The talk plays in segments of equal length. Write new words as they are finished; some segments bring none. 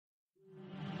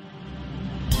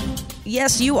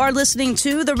Yes, you are listening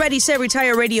to the Ready, Set,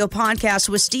 Retire radio podcast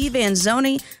with Steve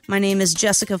Anzoni. My name is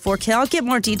Jessica Forkel. Get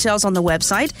more details on the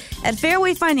website at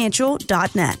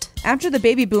fairwayfinancial.net. After the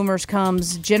baby boomers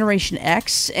comes Generation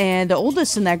X, and the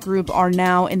oldest in that group are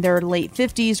now in their late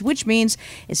 50s, which means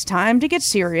it's time to get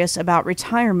serious about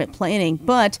retirement planning.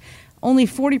 But only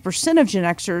 40% of Gen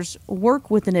Xers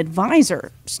work with an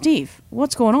advisor. Steve,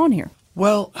 what's going on here?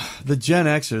 Well, the Gen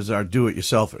Xers are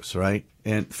do-it-yourselfers, right?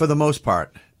 And for the most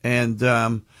part. And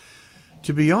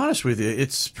to be honest with you,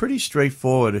 it's pretty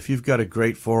straightforward. If you've got a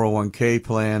great 401k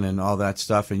plan and all that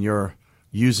stuff, and you're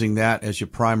using that as your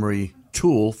primary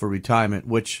tool for retirement,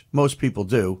 which most people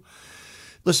do,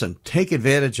 listen, take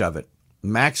advantage of it.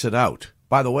 Max it out.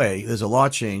 By the way, there's a law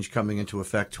change coming into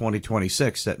effect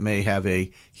 2026 that may have a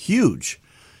huge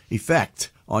effect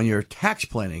on your tax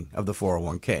planning of the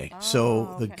 401k.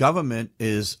 So the government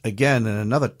is, again, in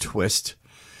another twist,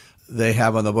 they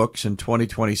have on the books in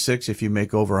 2026, if you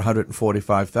make over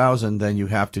 $145,000, then you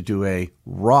have to do a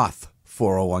Roth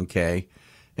 401k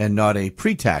and not a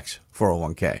pre-tax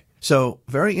 401k. So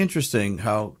very interesting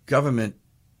how government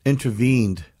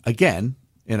intervened again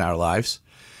in our lives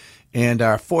and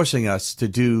are forcing us to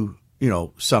do,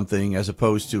 something as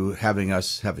opposed to having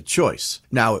us have a choice.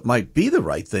 Now, it might be the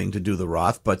right thing to do the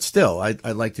Roth, but still, I'd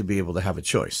like to be able to have a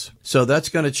choice. So that's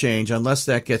going to change unless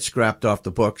that gets scrapped off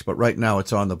the books. But right now,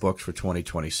 it's on the books for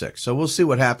 2026. So we'll see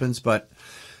what happens. But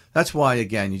that's why,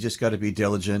 again, you just got to be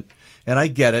diligent. And I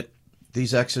get it.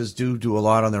 These exes do a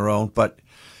lot on their own. But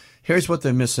here's what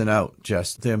they're missing out,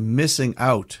 Jess. They're missing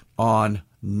out on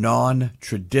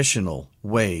non-traditional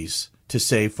ways to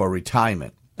save for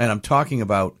retirement. And I'm talking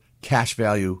about cash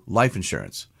value life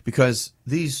insurance, because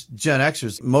these Gen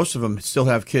Xers, most of them still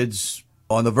have kids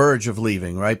on the verge of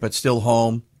leaving, right? But still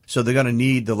home. So they're going to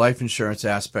need the life insurance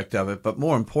aspect of it. But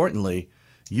more importantly,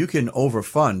 you can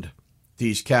overfund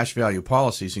these cash value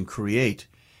policies and create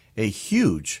a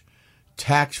huge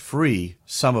tax-free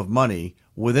sum of money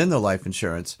within the life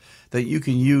insurance that you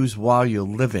can use while you're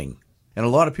living. And a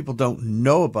lot of people don't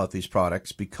know about these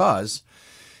products because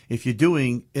if you're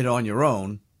doing it on your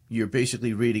own, you're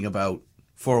basically reading about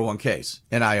 401ks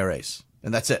and IRAs,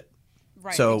 and that's it.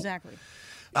 Right, so exactly.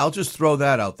 I'll just throw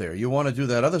that out there. You want to do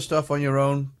that other stuff on your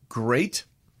own, great,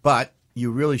 but you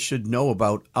really should know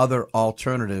about other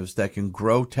alternatives that can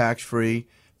grow tax-free,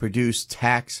 produce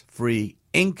tax-free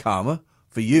income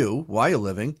for you while you're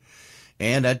living,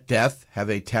 and at death have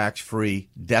a tax-free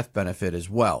death benefit as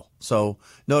well. So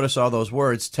notice all those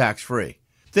words, tax-free.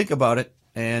 Think about it,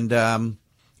 and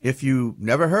if you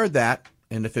never heard that,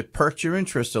 and if it perked your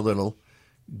interest a little,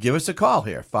 give us a call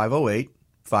here,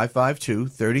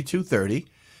 508-552-3230,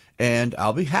 and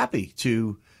I'll be happy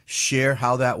to share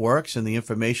how that works and the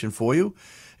information for you.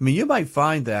 I mean, you might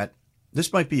find that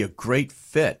this might be a great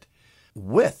fit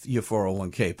with your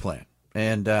 401k plan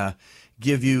and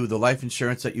give you the life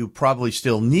insurance that you probably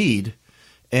still need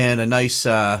and a nice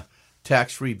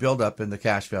tax-free buildup in the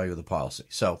cash value of the policy.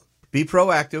 So be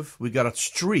proactive. We've got a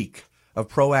streak of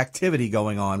proactivity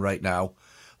going on right now.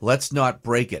 Let's not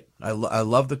break it. I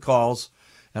love the calls,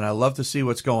 and I love to see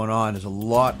what's going on. There's a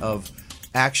lot of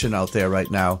action out there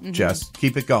right now, Jess.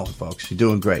 Keep it going, folks. You're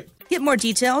doing great. Get more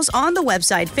details on the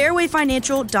website,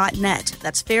 fairwayfinancial.net.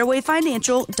 That's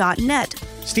fairwayfinancial.net.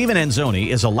 Stephen Anzoni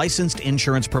is a licensed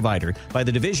insurance provider by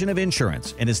the Division of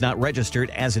Insurance and is not registered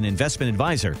as an investment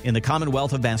advisor in the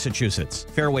Commonwealth of Massachusetts.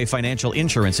 Fairway Financial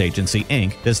Insurance Agency,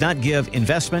 Inc. does not give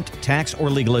investment, tax,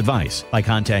 or legal advice. By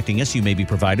contacting us, you may be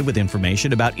provided with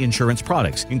information about insurance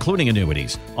products, including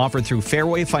annuities, offered through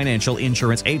Fairway Financial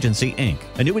Insurance Agency, Inc.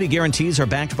 Annuity guarantees are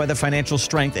backed by the financial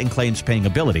strength and claims-paying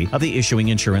ability of the issuing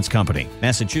insurance company.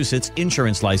 Massachusetts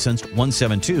Insurance License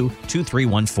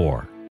 1722314.